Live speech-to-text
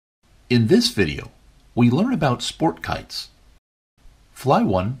In this video, we learn about sport kites, fly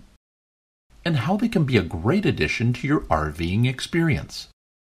one, and how they can be a great addition to your RVing experience.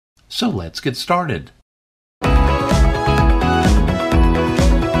 So let's get started.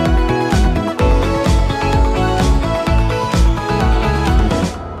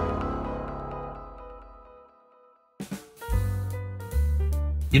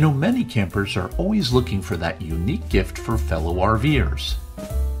 You know, many campers are always looking for that unique gift for fellow RVers.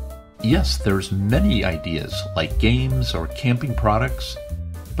 Yes, there's many ideas like games or camping products,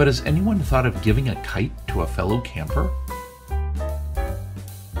 but has anyone thought of giving a kite to a fellow camper?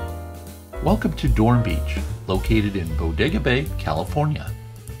 Welcome to Dorm Beach, located in Bodega Bay, California.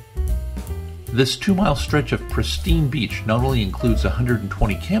 This 2-mile stretch of pristine beach not only includes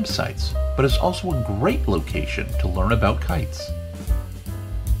 120 campsites, but is also a great location to learn about kites.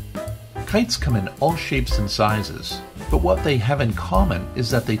 Kites come in all shapes and sizes, but what they have in common is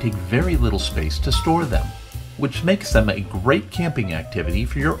that they take very little space to store them, which makes them a great camping activity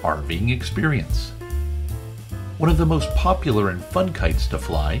for your RVing experience. One of the most popular and fun kites to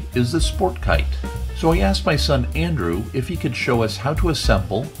fly is the Sport Kite, so I asked my son Andrew if he could show us how to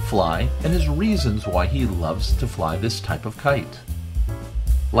assemble, fly, and his reasons why he loves to fly this type of kite.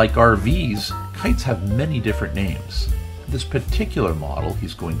 Like RVs, kites have many different names. This particular model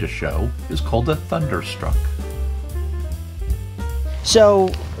he's going to show is called a Thunderstruck. So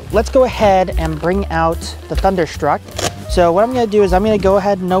let's go ahead and bring out the Thunderstruck. So what I'm going to do is I'm going to go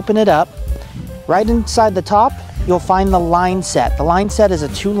ahead and open it up. Right inside the top, you'll find the line set. The line set is a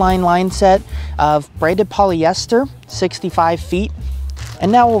 2-line line set of braided polyester, 65 feet.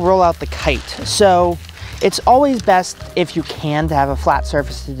 And now we'll roll out the kite. So it's always best if you can to have a flat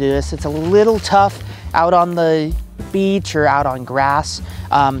surface to do this. It's a little tough out on the beach or out on grass.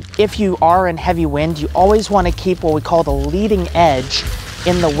 If you are in heavy wind, you always want to keep what we call the leading edge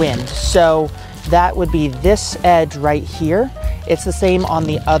in the wind. So that would be this edge right here. It's the same on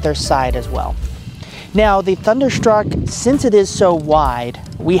the other side as well. Now the Thunderstruck, since it is so wide,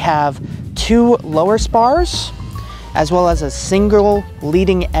 we have 2 lower spars as well as a single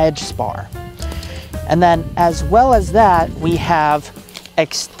leading edge spar. And then as well as that, we have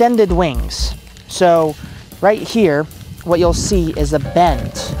extended wings. So right here, what you'll see is a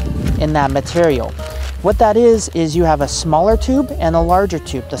bend in that material. What that is you have a smaller tube and a larger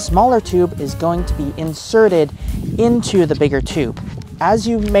tube. The smaller tube is going to be inserted into the bigger tube. As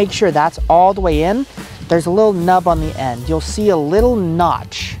you make sure that's all the way in, there's a little nub on the end. You'll see a little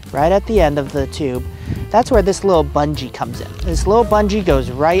notch right at the end of the tube. That's where this little bungee comes in. This little bungee goes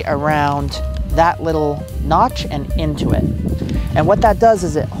right around that little notch and into it. And what that does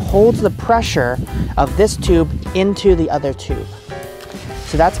is it holds the pressure of this tube into the other tube.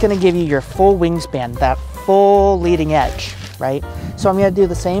 So that's going to give you your full wingspan, that full leading edge, right? So I'm going to do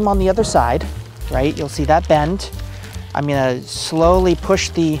the same on the other side, right? You'll see that bend. I'm going to slowly push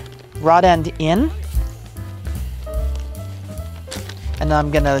the rod end in. And then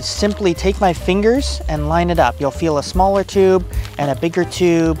I'm going to simply take my fingers and line it up. You'll feel a smaller tube and a bigger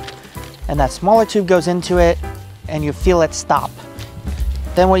tube. And that smaller tube goes into it and you feel it stop.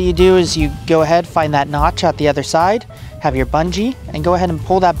 Then what you do is you go ahead, find that notch at the other side, have your bungee, and go ahead and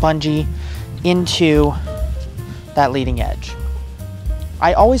pull that bungee into that leading edge.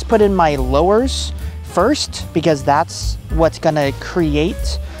 I always put in my lowers first because that's what's going to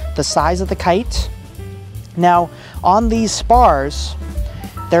create the size of the kite. Now on these spars,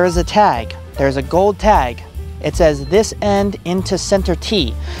 there is a tag. There's a gold tag. It says this end into center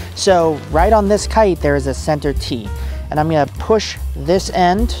T. So right on this kite, there is a center T. And I'm going to push this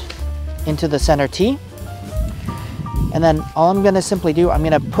end into the center T. And then all I'm going to simply do, I'm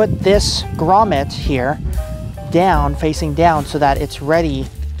going to put this grommet here down, facing down, so that it's ready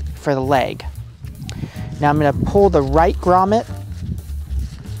for the leg. Now I'm going to pull the right grommet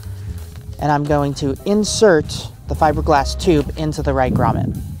and I'm going to insert the fiberglass tube into the right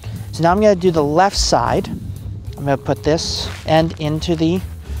grommet. So now I'm going to do the left side. I'm going to put this end into the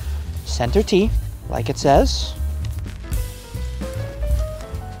center T, like it says.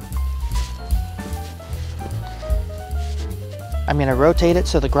 I'm going to rotate it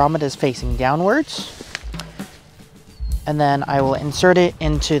so the grommet is facing downwards. And then I will insert it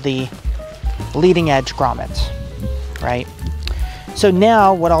into the leading edge grommet, right? So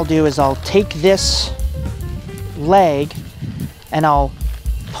now what I'll do is I'll take this leg and I'll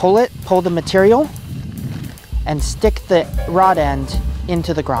pull the material and stick the rod end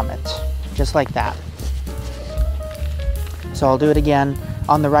into the grommet, just like that. So I'll do it again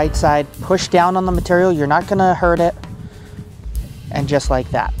on the right side, push down on the material, you're not gonna hurt it, and just like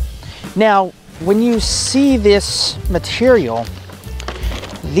that. Now, when you see this material,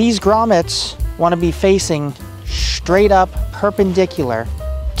 these grommets want to be facing straight up perpendicular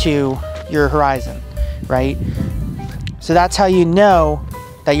to your horizon, right? So that's how you know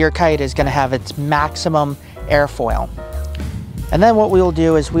that your kite is going to have its maximum airfoil. And then what we will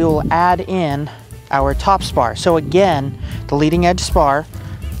do is we will add in our top spar. So again, the leading edge spar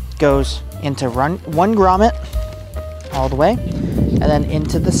goes into one grommet all the way, and then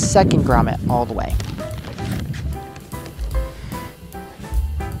into the second grommet all the way.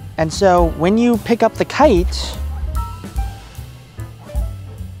 And so when you pick up the kite,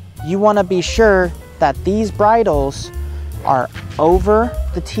 you want to be sure that these bridles are over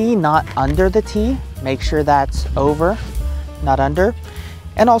the T, not under the T. Make sure that's over, not under.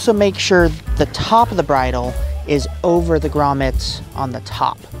 And also make sure the top of the bridle is over the grommets on the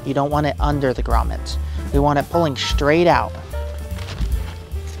top. You don't want it under the grommets. We want it pulling straight out.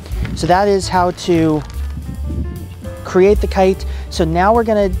 So that is how to create the kite. So now we're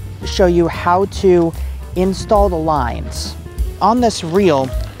going to show you how to install the lines. On this reel,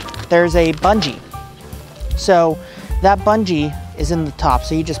 there's a bungee. So that bungee is in the top.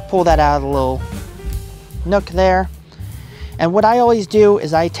 So you just pull that out of the little nook there. And what I always do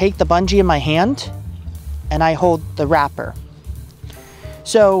is I take the bungee in my hand and I hold the wrapper.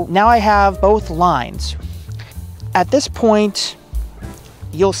 So now I have both lines. At this point,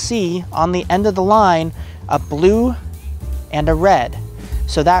 you'll see on the end of the line a blue and a red.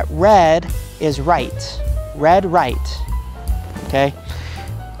 So that red is right, red right, okay?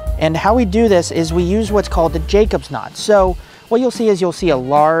 And how we do this is we use what's called the Jacob's knot. So what you'll see is you'll see a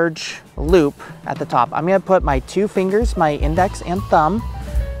large loop at the top. I'm gonna put my two fingers, my index and thumb,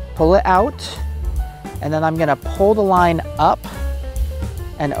 pull it out, and then I'm gonna pull the line up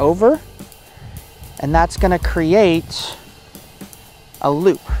and over, and that's gonna create a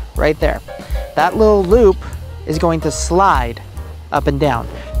loop right there. That little loop is going to slide up and down.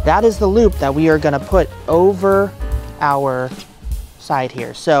 That is the loop that we are gonna put over our side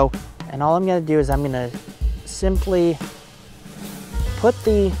here. So, and all I'm gonna do is I'm gonna simply put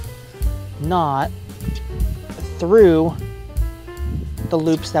the knot through the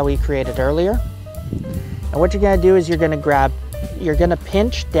loops that we created earlier. And what you're gonna do is you're gonna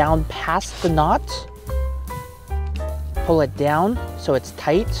pinch down past the knot, pull it down so it's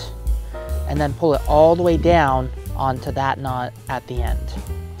tight, and then pull it all the way down onto that knot at the end.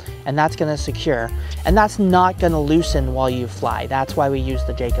 And that's gonna secure. And that's not gonna loosen while you fly. That's why we use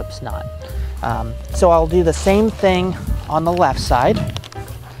the Jacob's knot. So I'll do the same thing on the left side.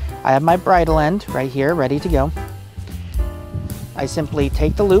 I have my bridle end right here, ready to go. I simply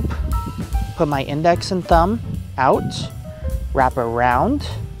take the loop, put my index and thumb out, wrap around,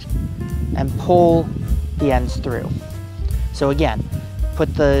 and pull the ends through. So again,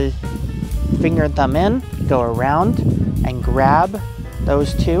 put the finger and thumb in, go around, and grab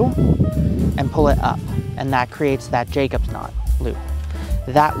those two, and pull it up. And that creates that Jacob's knot loop.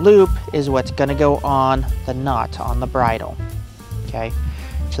 That loop is what's gonna go on the knot on the bridle, okay?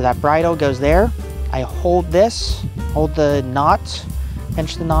 So that bridle goes there. I hold this, hold the knot,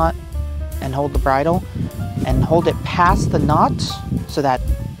 pinch the knot, and hold the bridle, and hold it past the knot so that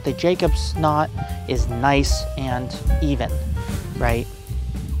the Jacob's knot is nice and even, right?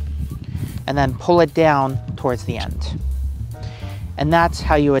 And then pull it down towards the end. And that's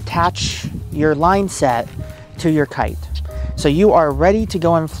how you attach your line set to your kite. So you are ready to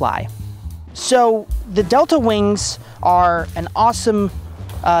go and fly. So the Delta wings are an awesome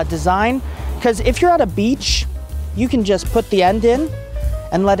design, because if you're at a beach, you can just put the end in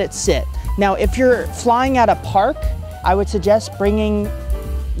and let it sit. Now, if you're flying at a park, I would suggest bringing,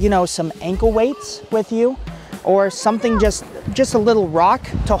 you know, some ankle weights with you, or something, just a little rock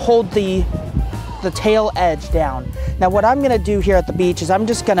to hold the tail edge down. Now, what I'm gonna do here at the beach is I'm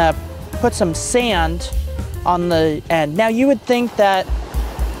just gonna put some sand on the end. Now, you would think that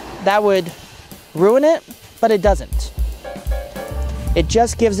that would ruin it, but it doesn't. It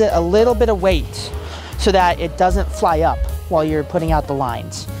just gives it a little bit of weight so that it doesn't fly up while you're putting out the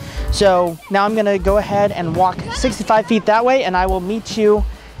lines. So now I'm gonna go ahead and walk 65 feet that way, and I will meet you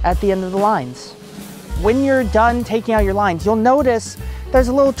at the end of the lines. When you're done taking out your lines, you'll notice there's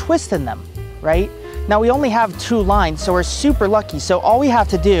a little twist in them, right? Now we only have 2 lines, so we're super lucky. So all we have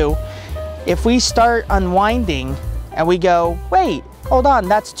to do, if we start unwinding and we go, wait, hold on,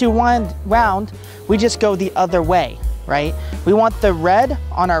 that's too wound, we just go the other way, right? We want the red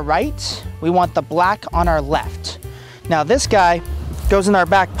on our right, we want the black on our left. Now this guy goes in our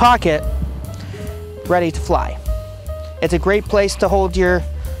back pocket, ready to fly. It's a great place to hold your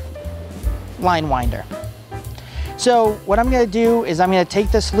line winder. So what I'm gonna do is I'm gonna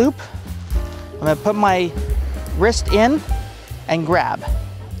take this loop, I'm gonna put my wrist in and grab.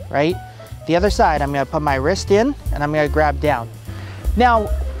 right? The other side, I'm gonna put my wrist in and I'm gonna grab down. Now,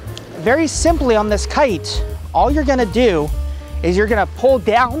 very simply on this kite, all you're gonna do is you're gonna pull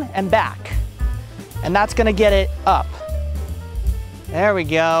down and back, and that's gonna get it up. There we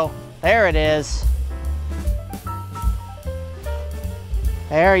go, there it is.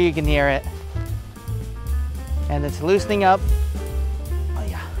 There, you can hear it. And it's loosening up. Oh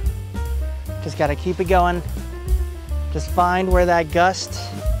yeah. Just gotta keep it going. Just find where that gust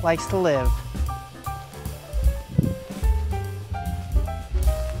likes to live.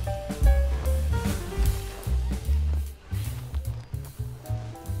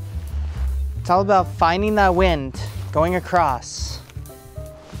 It's all about finding that wind, going across.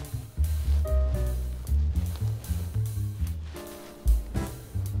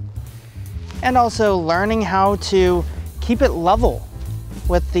 And also learning how to keep it level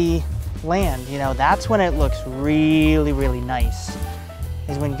with the land. You know, that's when it looks really, really nice,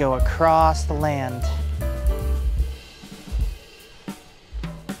 is when you go across the land.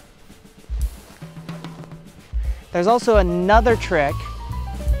 There's also another trick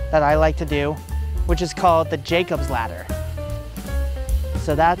that I like to do, which is called the Jacob's ladder.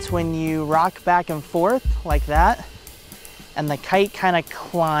 So that's when you rock back and forth like that, and the kite kind of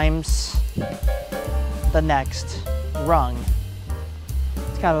climbs the next rung.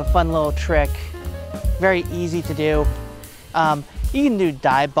 It's kind of a fun little trick, very easy to do. You can do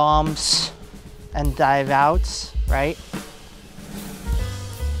dive bombs and dive outs, right?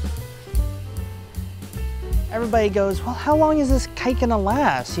 Everybody goes, well, how long is this kite gonna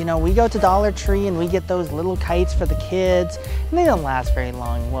last? You know, we go to Dollar Tree and we get those little kites for the kids, and they don't last very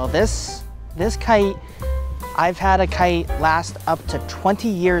long. Well, this kite, I've had a kite last up to 20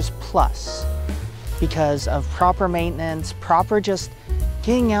 years plus because of proper maintenance, proper just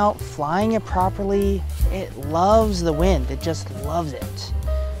getting out, flying it properly. It loves the wind, it just loves it.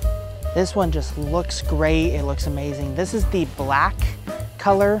 This one just looks great, it looks amazing. This is the black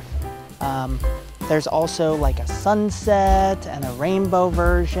color. There's also like a sunset and a rainbow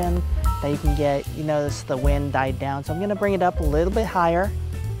version that you can get. You notice the wind died down, so I'm gonna bring it up a little bit higher,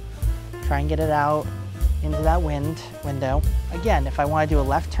 try and get it out into that window. Again, if I want to do a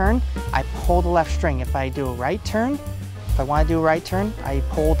left turn, I pull the left string. If I do a right turn, if I want to do a right turn, I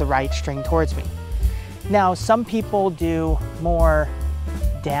pull the right string towards me. Now, some people do more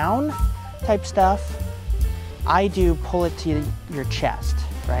down type stuff. I do pull it to your chest,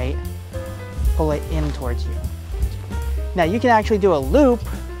 right? Pull it in towards you. Now, you can actually do a loop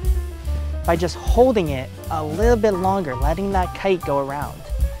by just holding it a little bit longer, letting that kite go around.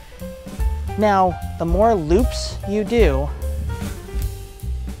 Now, the more loops you do,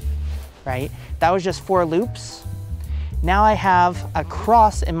 right? That was just 4 loops. Now I have a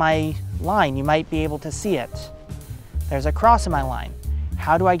cross in my line. You might be able to see it. There's a cross in my line.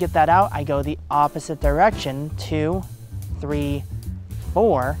 How do I get that out? I go the opposite direction, 2, 3,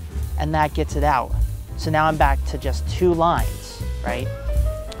 4, and that gets it out. So now I'm back to just 2 lines, right?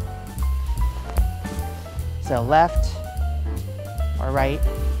 So left or right,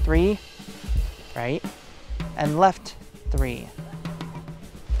 3, right? And left, 3.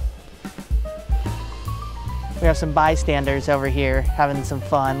 We have some bystanders over here having some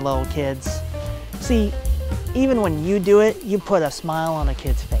fun, little kids. See, even when you do it, you put a smile on a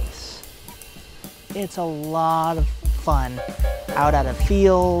kid's face. It's a lot of fun out at a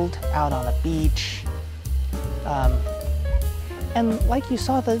field, out on a beach. And like you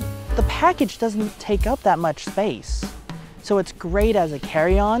saw, the package doesn't take up that much space. So it's great as a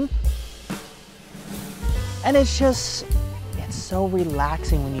carry-on. And it's so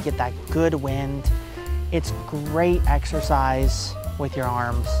relaxing when you get that good wind. It's great exercise with your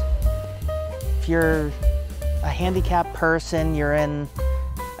arms. If you're a handicapped person, you're in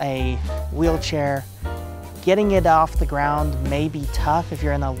a wheelchair, getting it off the ground may be tough if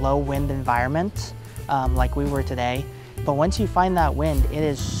you're in a low wind environment, like we were today. But once you find that wind, it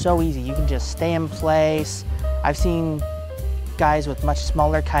is so easy. You can just stay in place. I've seen guys with much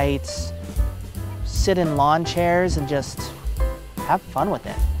smaller kites sit in lawn chairs and just have fun with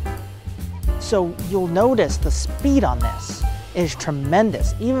it. So you'll notice the speed on this is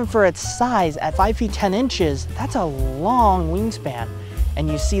tremendous. Even for its size at 5 feet 10 inches, that's a long wingspan. And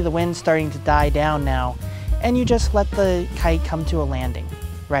you see the wind starting to die down now, and you just let the kite come to a landing,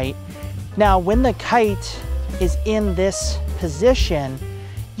 right? Now, when the kite is in this position,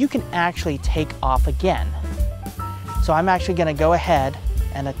 you can actually take off again. So I'm actually gonna go ahead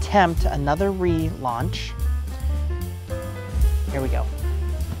and attempt another relaunch. Here we go.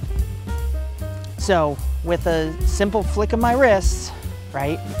 So with a simple flick of my wrists,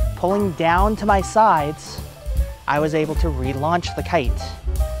 right, pulling down to my sides, I was able to relaunch the kite.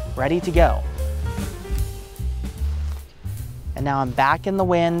 ready to go. And now I'm back in the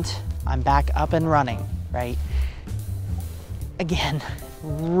wind. I'm back up and running, right? Again,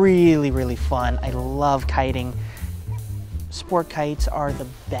 really, really fun. I love kiting. Sport kites are the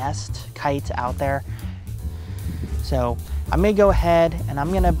best kites out there. So I'm gonna go ahead and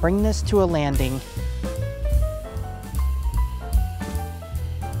I'm gonna bring this to a landing.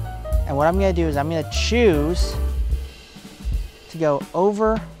 And what I'm gonna do is I'm gonna choose to go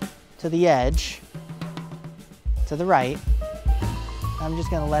over to the edge, to the right. I'm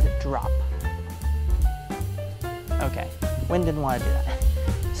just gonna let it drop. Okay, wind didn't want to do that.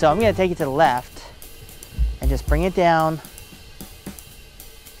 So I'm gonna take it to the left and just bring it down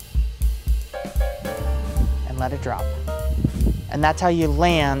and let it drop. And that's how you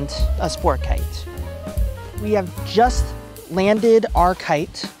land a sport kite. We have just landed our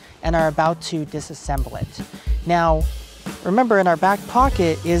kite and are about to disassemble it. Now, remember in our back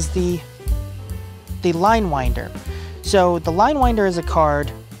pocket is the line winder. So the line winder is a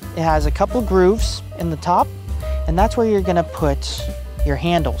card. It has a couple grooves in the top, and that's where you're gonna put your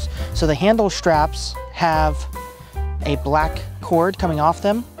handles. So the handle straps have a black cord coming off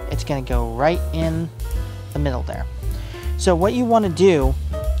them. It's gonna go right in the middle there. So what you wanna do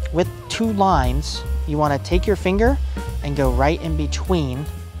with two lines, you wanna take your finger and go right in between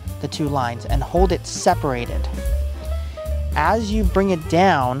the two lines and hold it separated. As you bring it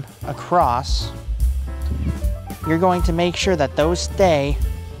down across, you're going to make sure that those stay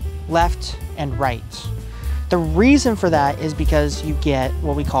left and right. The reason for that is because you get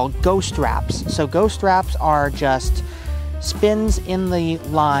what we call ghost wraps. So ghost wraps are just spins in the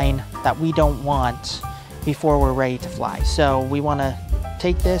line that we don't want before we're ready to fly. So we want to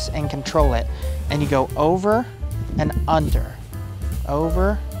take this and control it. And you go over and under,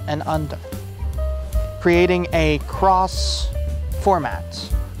 creating a cross format,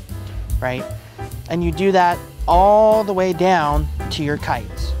 right? And you do that all the way down to your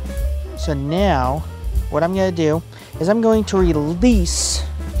kite. So now what I'm going to do is I'm going to release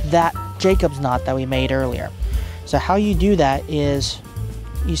that Jacob's knot that we made earlier. So how you do that is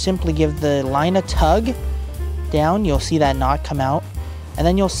you simply give the line a tug down. You'll see that knot come out, and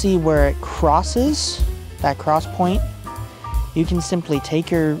then you'll see where it crosses, that cross point. You can simply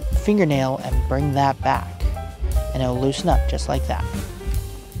take your fingernail and bring that back, and it'll loosen up just like that,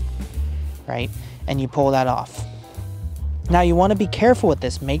 right? And you pull that off. Now you want to be careful with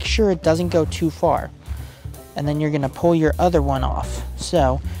this. Make sure it doesn't go too far. And then you're going to pull your other one off.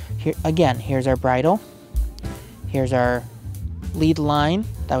 So here again, here's our bridle. Here's our lead line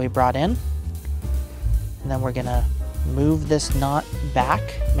that we brought in. And then we're going to move this knot back,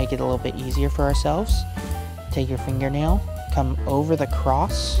 make it a little bit easier for ourselves. Take your fingernail, come over the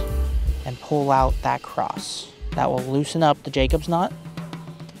cross, and pull out that cross. That will loosen up the Jacob's knot,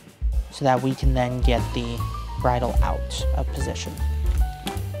 so that we can then get the bridle out of position.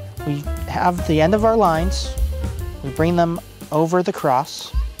 We have the end of our lines, we bring them over the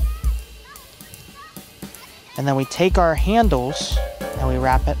cross, and then we take our handles and we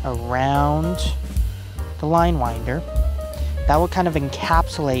wrap it around the line winder. That will kind of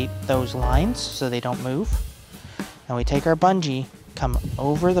encapsulate those lines so they don't move. And we take our bungee, come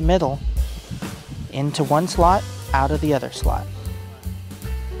over the middle, into one slot, out of the other slot.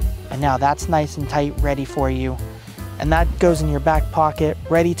 And now that's nice and tight, ready for you. And that goes in your back pocket,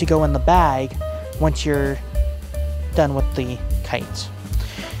 ready to go in the bag once you're done with the kites.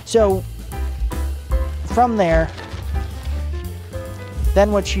 So from there,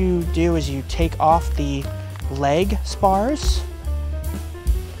 then what you do is you take off the leg spars.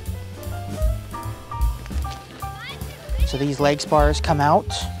 So these leg spars come out.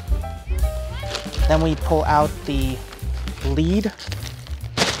 Then we pull out the lead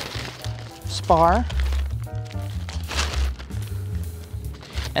spar.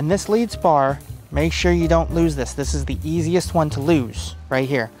 And this lead spar, make sure you don't lose this. This is the easiest one to lose right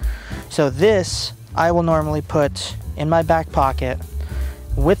here. So this I will normally put in my back pocket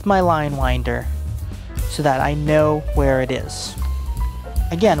with my line winder so that I know where it is.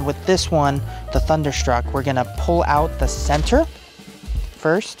 Again, with this one, the Thunderstruck, we're gonna pull out the center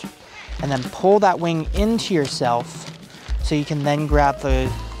first and then pull that wing into yourself so you can then grab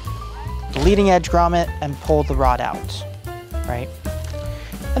the leading edge grommet and pull the rod out, right?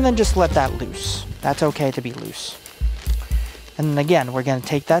 And then just let that loose. That's okay to be loose. And then again, we're gonna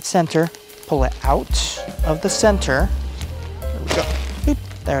take that center, pull it out of the center. There we go. Boop,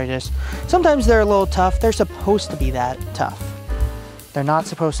 there it is. Sometimes they're a little tough. They're supposed to be that tough. They're not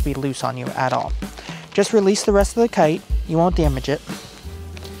supposed to be loose on you at all. Just release the rest of the kite. You won't damage it.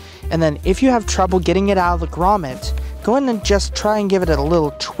 And then if you have trouble getting it out of the grommet, go ahead and just try and give it a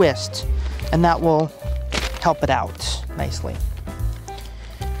little twist, and that will help it out nicely.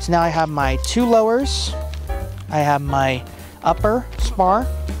 So now I have my 2 lowers, I have my upper spar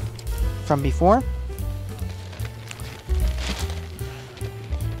from before,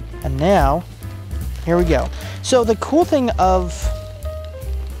 and now here we go. So the cool thing of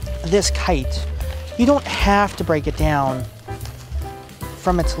this kite, you don't have to break it down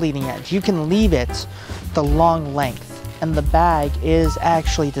from its leading edge. You can leave it the long length, and the bag is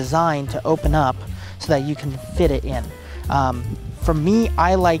actually designed to open up so that you can fit it in. For me,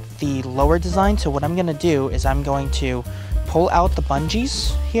 I like the lower design, so what I'm gonna do is I'm going to pull out the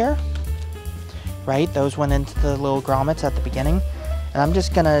bungees here, right? Those went into the little grommets at the beginning, and I'm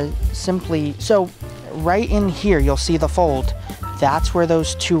just gonna simply, so right in here, you'll see the fold. That's where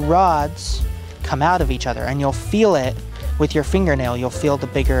those 2 rods come out of each other, and you'll feel it with your fingernail. You'll feel the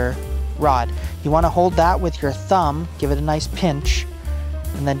bigger rod. You wanna hold that with your thumb, give it a nice pinch,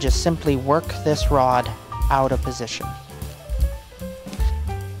 and then just simply work this rod out of position.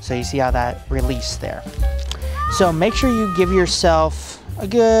 So you see how that released there. So make sure you give yourself a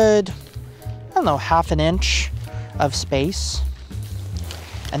good, I don't know, ½ an inch of space,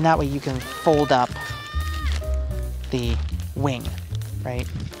 and that way you can fold up the wing, right?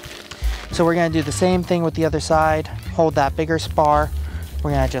 So we're gonna do the same thing with the other side. Hold that bigger spar.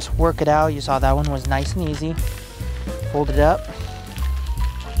 We're gonna just work it out. You saw that one was nice and easy. Fold it up.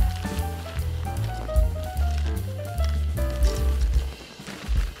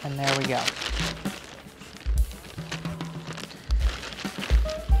 And there we go.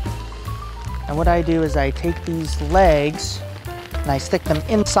 And what I do is I take these legs and I stick them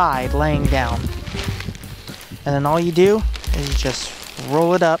inside, laying down. And then all you do is just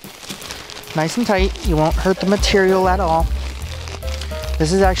roll it up nice and tight. You won't hurt the material at all.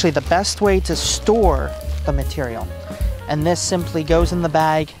 This is actually the best way to store the material. And this simply goes in the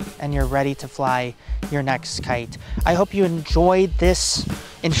bag and you're ready to fly your next kite. I hope you enjoyed this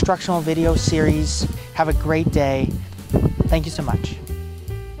instructional video series. Have a great day. Thank you so much.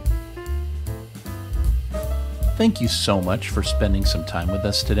 Thank you so much for spending some time with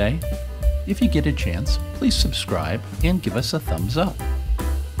us today. If you get a chance, please subscribe and give us a thumbs up.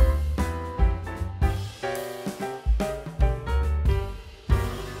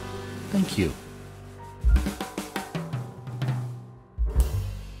 Thank you.